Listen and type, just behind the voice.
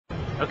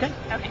Okay.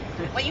 Okay.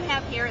 What you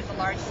have here is a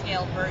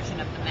large-scale version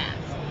of the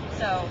mats.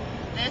 So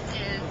this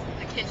is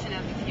the kitchen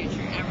of the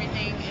future.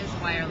 Everything is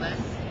wireless.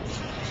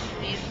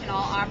 These can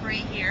all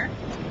operate here,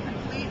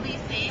 completely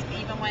safe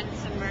even when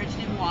submerged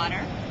in water.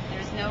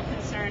 There's no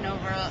concern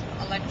over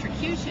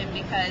electrocution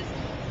because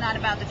it's not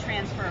about the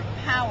transfer of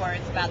power,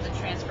 it's about the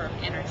transfer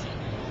of energy.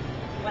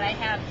 What I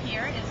have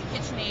here is a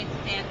KitchenAid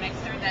stand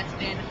mixer that's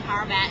been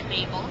Powermat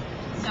enabled.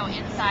 So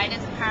inside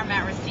is a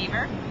Powermat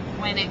receiver.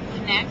 When it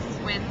connects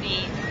with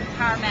the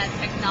Powermat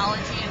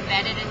technology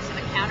embedded into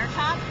the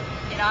countertop,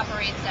 it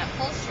operates at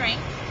full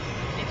strength.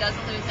 It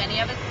doesn't lose any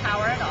of its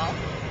power at all.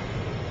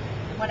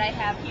 What I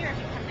have here, if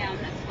you come down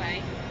this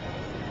way,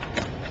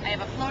 I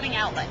have a floating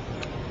outlet.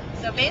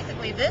 So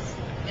basically this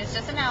is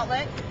just an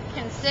outlet,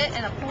 can sit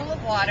in a pool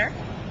of water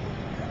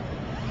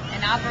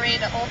and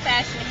operate an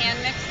old-fashioned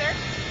hand mixer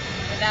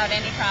without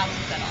any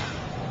problems at all.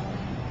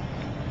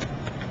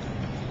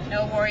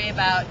 No worry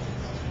about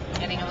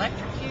getting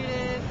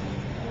electrocuted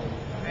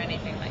or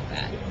anything like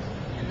that.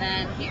 And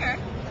then here,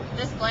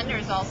 this blender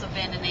has also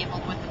been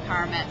enabled with the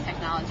Powermat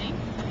technology,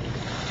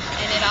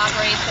 and it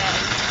operates at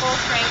full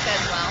strength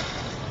as well,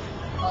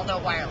 although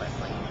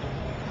wirelessly.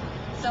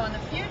 So in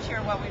the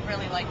future, what we'd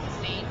really like to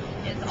see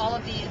is all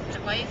of these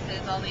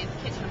devices, all these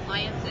kitchen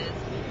appliances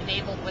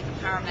enabled with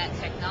the Powermat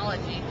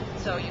technology,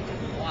 so you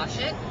can wash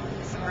it,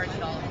 submerge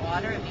it all in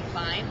water, it'd be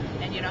fine,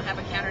 and you don't have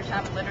a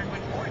countertop littered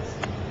with cords.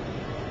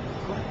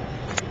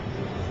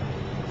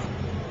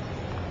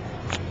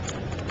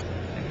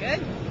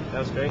 Good? That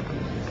was great.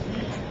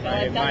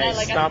 I've done that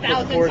like stop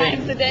 1,000 recording.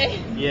 times a day.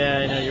 Yeah,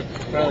 I know, you're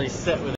probably set with